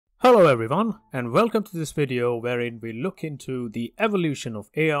Hello everyone, and welcome to this video wherein we look into the evolution of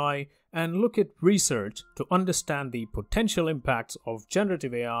AI and look at research to understand the potential impacts of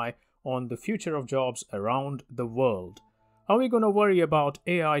generative AI on the future of jobs around the world. Are we going to worry about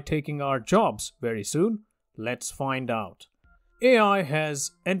AI taking our jobs very soon? Let's find out. AI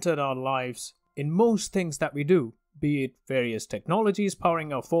has entered our lives in most things that we do, be it various technologies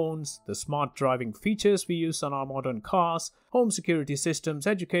powering our phones, the smart driving features we use on our modern cars, home security systems,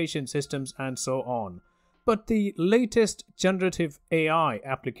 education systems, and so on. But the latest generative AI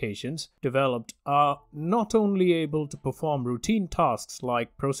applications developed are not only able to perform routine tasks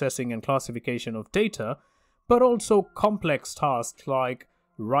like processing and classification of data, but also complex tasks like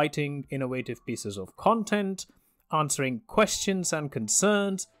writing innovative pieces of content, answering questions and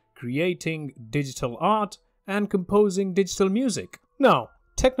concerns, creating digital art, and composing digital music. Now,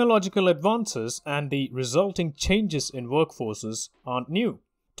 technological advances and the resulting changes in workforces aren't new.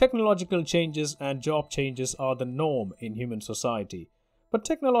 Technological changes and job changes are the norm in human society. But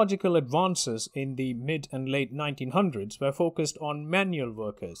technological advances in the mid and late 1900s were focused on manual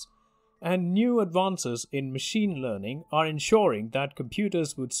workers. And new advances in machine learning are ensuring that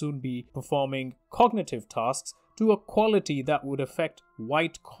computers would soon be performing cognitive tasks to a quality that would affect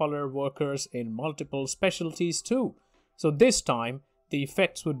white-collar workers in multiple specialties too. So this time, the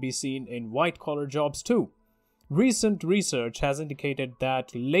effects would be seen in white-collar jobs too. Recent research has indicated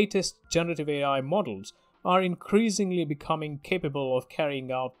that latest generative AI models are increasingly becoming capable of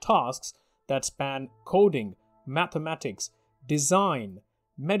carrying out tasks that span coding, mathematics, design,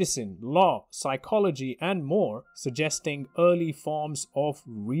 medicine, law, psychology, and more, suggesting early forms of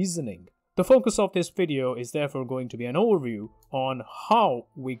reasoning. The focus of this video is therefore going to be an overview on how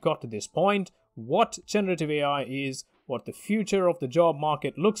we got to this point, what generative AI is, what the future of the job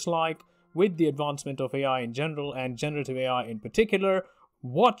market looks like with the advancement of AI in general and generative AI in particular,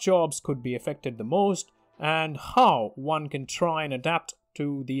 what jobs could be affected the most, and how one can try and adapt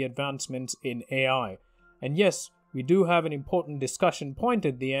to the advancements in AI. And yes, we do have an important discussion point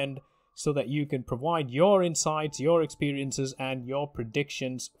at the end, so that you can provide your insights, your experiences, and your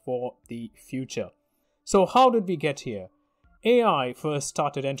predictions for the future. So how did we get here? AI first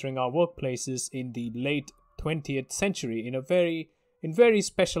started entering our workplaces in the late 20th century in very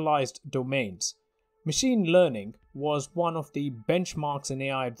specialized domains. Machine learning was one of the benchmarks in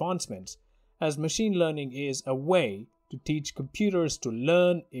AI advancements, as machine learning is a way to teach computers to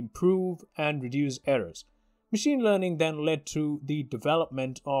learn, improve, and reduce errors. Machine learning then led to the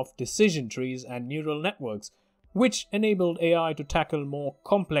development of decision trees and neural networks, which enabled AI to tackle more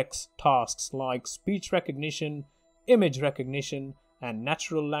complex tasks like speech recognition, image recognition, and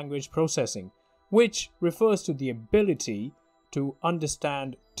natural language processing, which refers to the ability to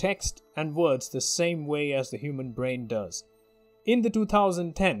understand text and words the same way as the human brain does. In the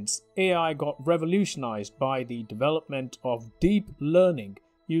 2010s, AI got revolutionized by the development of deep learning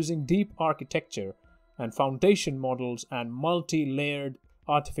using deep architecture and foundation models and multi-layered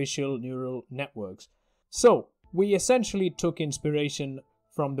artificial neural networks. So, we essentially took inspiration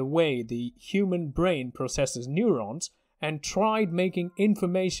from the way the human brain processes neurons and tried making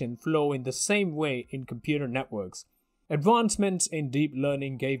information flow in the same way in computer networks. Advancements in deep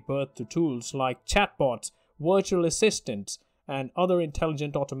learning gave birth to tools like chatbots, virtual assistants, and other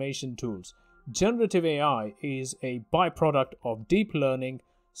intelligent automation tools. Generative AI is a byproduct of deep learning,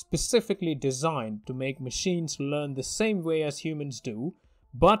 specifically designed to make machines learn the same way as humans do,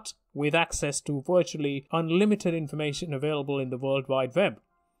 but with access to virtually unlimited information available in the World Wide Web.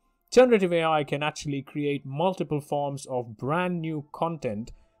 Generative AI can actually create multiple forms of brand new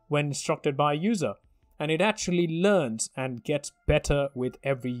content when instructed by a user, and it actually learns and gets better with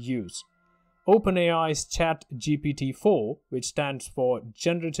every use. OpenAI's ChatGPT-4, which stands for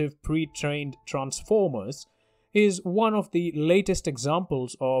Generative Pre-trained Transformers, is one of the latest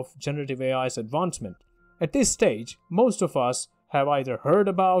examples of generative AI's advancement. At this stage, most of us have either heard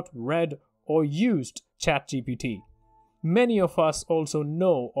about, read, or used ChatGPT. Many of us also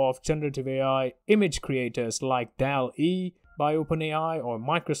know of generative AI image creators like DALL-E by OpenAI, or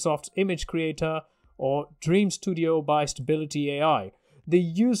Microsoft's Image Creator, or Dream Studio by Stability AI. The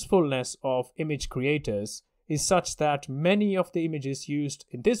usefulness of image creators is such that many of the images used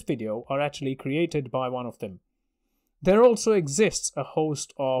in this video are actually created by one of them. There also exists a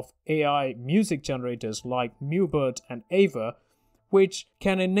host of AI music generators like Mubert and Ava, which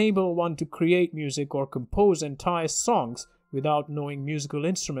can enable one to create music or compose entire songs without knowing musical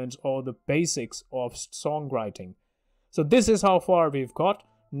instruments or the basics of songwriting. So this is how far we've got.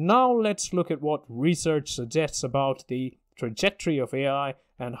 Now let's look at what research suggests about the trajectory of AI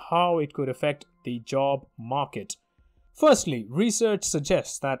and how it could affect the job market. Firstly, research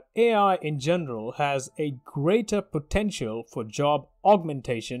suggests that AI in general has a greater potential for job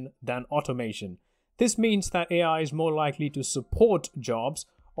augmentation than automation. This means that AI is more likely to support jobs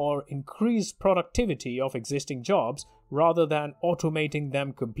or increase productivity of existing jobs rather than automating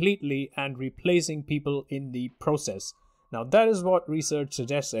them completely and replacing people in the process. Now, that is what research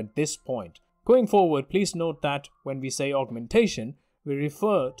suggests at this point. Going forward, please note that when we say augmentation, we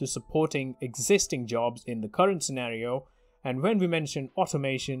refer to supporting existing jobs in the current scenario, and when we mention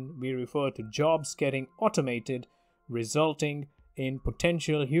automation, we refer to jobs getting automated, resulting in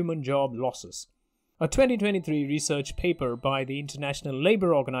potential human job losses. A 2023 research paper by the International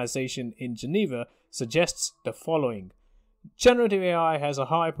Labour Organization in Geneva suggests the following. Generative AI has a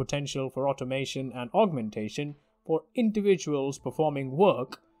high potential for automation and augmentation for individuals performing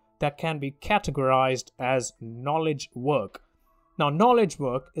work that can be categorized as knowledge work. Now, knowledge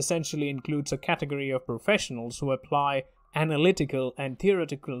work essentially includes a category of professionals who apply analytical and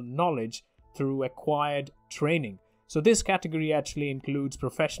theoretical knowledge through acquired training. So this category actually includes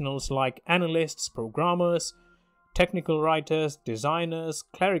professionals like analysts, programmers, technical writers, designers,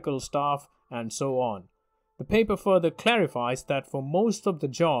 clerical staff, and so on. The paper further clarifies that for most of the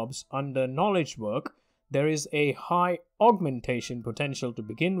jobs under knowledge work, there is a high augmentation potential to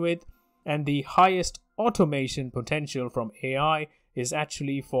begin with, and the highest automation potential from AI is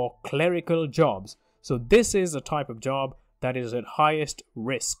actually for clerical jobs. So this is a type of job that is at highest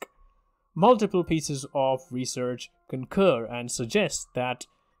risk. Multiple pieces of research concur and suggest that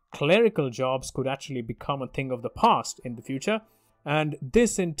clerical jobs could actually become a thing of the past in the future, and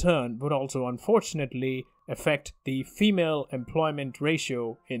this in turn would also unfortunately affect the female employment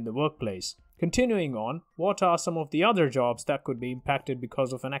ratio in the workplace. Continuing on, what are some of the other jobs that could be impacted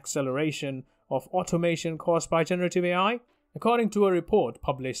because of an acceleration of automation caused by generative AI? According to a report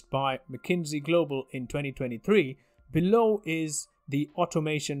published by McKenzie Global in 2023, below is the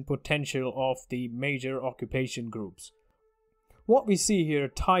automation potential of the major occupation groups. What we see here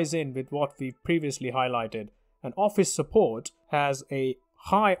ties in with what we've previously highlighted, and office support has a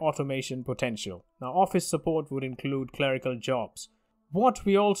high automation potential. Now, office support would include clerical jobs. What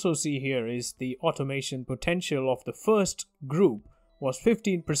we also see here is the automation potential of the first group was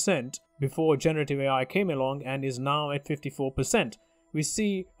 15% before generative AI came along and is now at 54%. We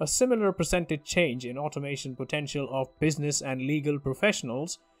see a similar percentage change in automation potential of business and legal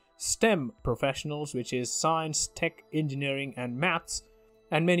professionals, STEM professionals, which is science, tech, engineering, and maths,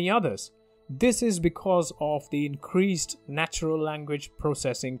 and many others. This is because of the increased natural language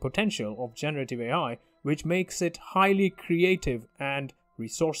processing potential of generative AI, which makes it highly creative and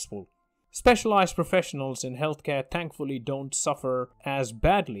resourceful. Specialized professionals in healthcare thankfully don't suffer as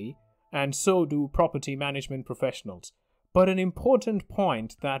badly, and so do property management professionals. But an important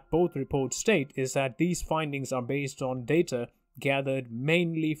point that both reports state is that these findings are based on data gathered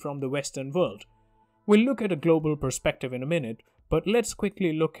mainly from the Western world. We'll look at a global perspective in a minute, but let's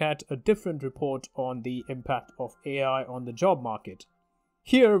quickly look at a different report on the impact of AI on the job market.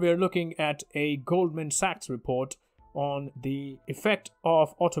 Here we're looking at a Goldman Sachs report on the effect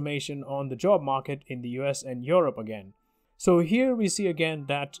of automation on the job market in the US and Europe again. So here we see again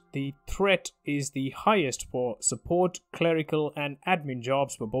that the threat is the highest for support, clerical, and admin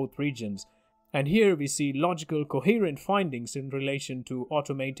jobs for both regions. And here we see logical, coherent findings in relation to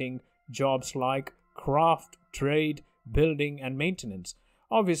automating jobs like craft, trade, building, and maintenance.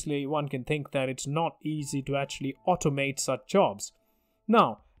 Obviously, one can think that it's not easy to actually automate such jobs.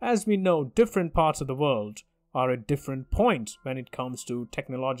 Now, as we know, different parts of the world are at different points when it comes to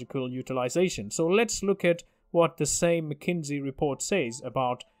technological utilization. So let's look at what the same McKinsey report says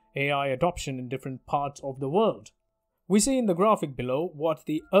about AI adoption in different parts of the world. We see in the graphic below what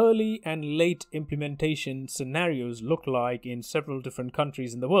the early and late implementation scenarios look like in several different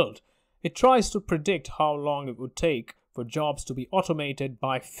countries in the world. It tries to predict how long it would take for jobs to be automated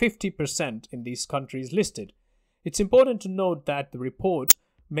by 50% in these countries listed. It's important to note that the report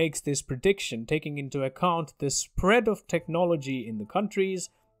makes this prediction taking into account the spread of technology in the countries,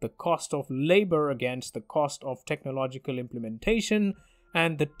 the cost of labor against the cost of technological implementation,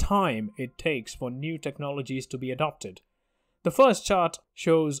 and the time it takes for new technologies to be adopted. The first chart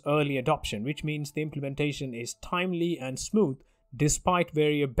shows early adoption, which means the implementation is timely and smooth despite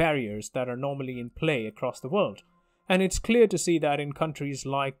various barriers that are normally in play across the world. And it's clear to see that in countries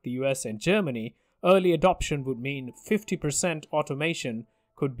like the US and Germany, early adoption would mean 50% automation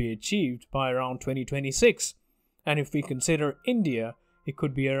could be achieved by around 2026. And if we consider India, it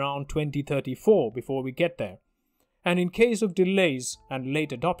could be around 2034 before we get there. And in case of delays and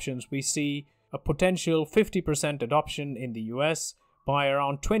late adoptions, we see a potential 50% adoption in the US by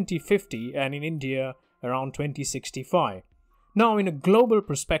around 2050 and in India around 2065. Now, in a global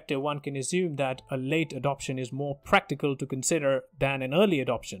perspective, one can assume that a late adoption is more practical to consider than an early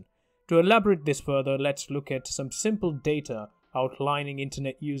adoption. To elaborate this further, let's look at some simple data outlining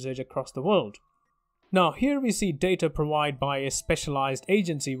internet usage across the world. Now, here we see data provided by a specialized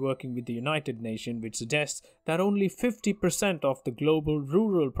agency working with the United Nations, which suggests that only 50% of the global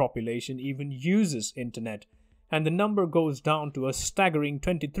rural population even uses internet, and the number goes down to a staggering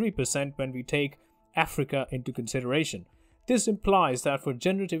 23% when we take Africa into consideration. This implies that for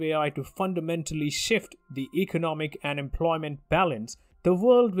generative AI to fundamentally shift the economic and employment balance, the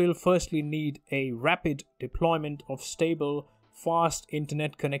world will firstly need a rapid deployment of stable, fast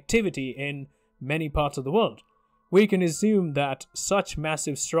internet connectivity in many parts of the world. We can assume that such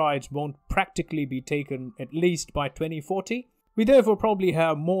massive strides won't practically be taken at least by 2040. We therefore probably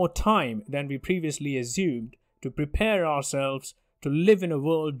have more time than we previously assumed to prepare ourselves to live in a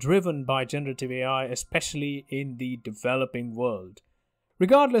world driven by generative AI, especially in the developing world.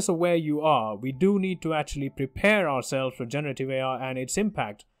 Regardless of where you are, we do need to actually prepare ourselves for generative AI and its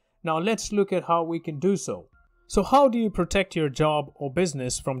impact. Now let's look at how we can do so. So how do you protect your job or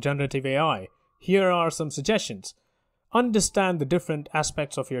business from generative AI? Here are some suggestions. Understand the different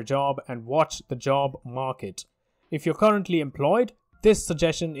aspects of your job and watch the job market. If you're currently employed, this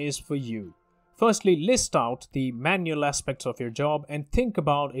suggestion is for you. Firstly, list out the manual aspects of your job and think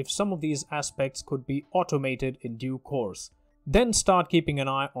about if some of these aspects could be automated in due course. Then start keeping an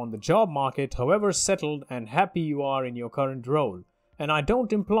eye on the job market, however settled and happy you are in your current role. And I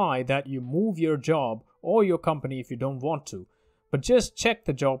don't imply that you move your job or your company if you don't want to, but just check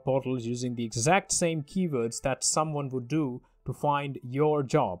the job portals using the exact same keywords that someone would do to find your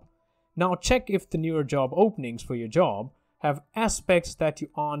job. Now check if the newer job openings for your job have aspects that you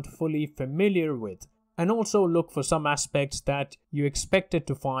aren't fully familiar with, and also look for some aspects that you expected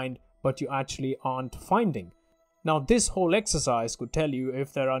to find but you actually aren't finding. Now this whole exercise could tell you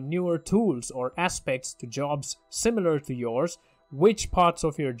if there are newer tools or aspects to jobs similar to yours, which parts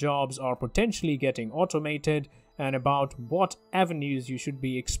of your jobs are potentially getting automated, and about what avenues you should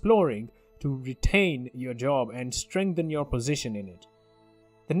be exploring to retain your job and strengthen your position in it.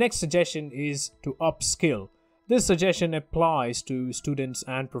 The next suggestion is to upskill. This suggestion applies to students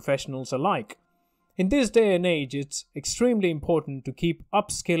and professionals alike. In this day and age, it's extremely important to keep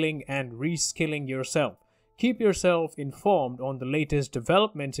upskilling and reskilling yourself. Keep yourself informed on the latest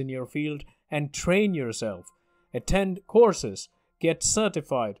developments in your field and train yourself. Attend courses, get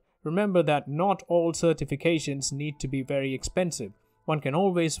certified. Remember that not all certifications need to be very expensive. One can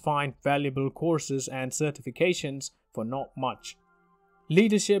always find valuable courses and certifications for not much.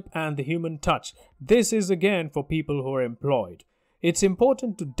 Leadership and the human touch. This is again for people who are employed. It's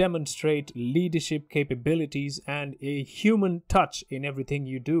important to demonstrate leadership capabilities and a human touch in everything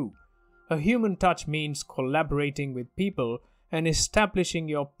you do. A human touch means collaborating with people and establishing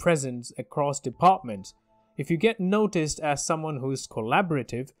your presence across departments. If you get noticed as someone who is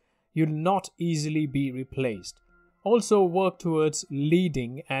collaborative, you'll not easily be replaced. Also work towards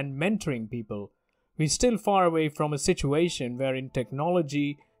leading and mentoring people. We're still far away from a situation wherein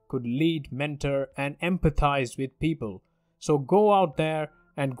technology could lead, mentor, and empathize with people. So go out there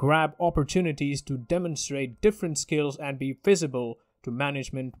and grab opportunities to demonstrate different skills and be visible to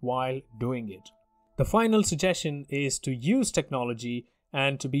management while doing it. The final suggestion is to use technology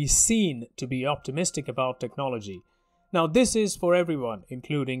and to be seen to be optimistic about technology. Now this is for everyone,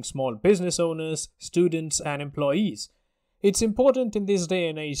 including small business owners, students, and employees. It's important in this day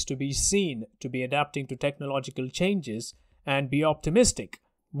and age to be seen to be adapting to technological changes and be optimistic.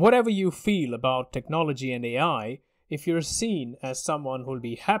 Whatever you feel about technology and AI, if you're seen as someone who'll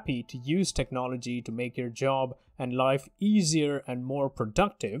be happy to use technology to make your job and life easier and more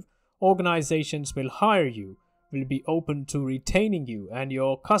productive, organizations will hire you, will be open to retaining you, and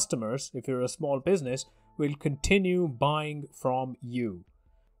your customers, if you're a small business, will continue buying from you.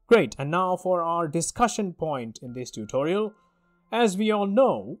 Great, and now for our discussion point in this tutorial. As we all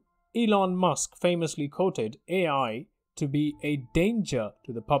know, Elon Musk famously quoted AI to be a danger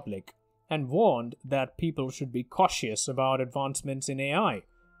to the public and warned that people should be cautious about advancements in AI.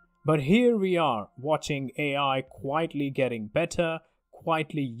 But here we are watching AI quietly getting better,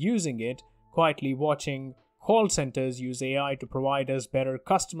 quietly using it, quietly watching call centers use AI to provide us better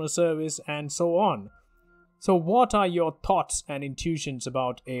customer service and so on. So what are your thoughts and intuitions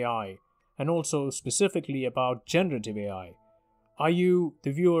about AI, and also specifically about generative AI? Are you,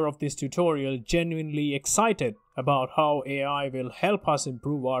 the viewer of this tutorial, genuinely excited about how AI will help us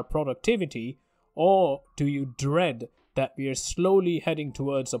improve our productivity, or do you dread that we are slowly heading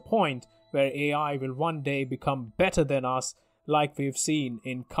towards a point where AI will one day become better than us, like we've seen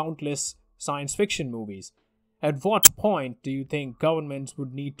in countless science fiction movies. At what point do you think governments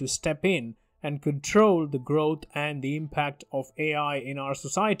would need to step in and control the growth and the impact of AI in our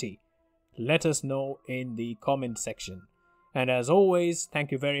society? Let us know in the comment section. And as always,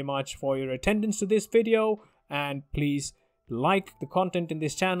 thank you very much for your attendance to this video, and please like the content in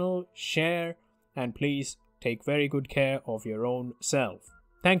this channel, share, and please take very good care of your own self.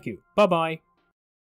 Thank you. Bye-bye.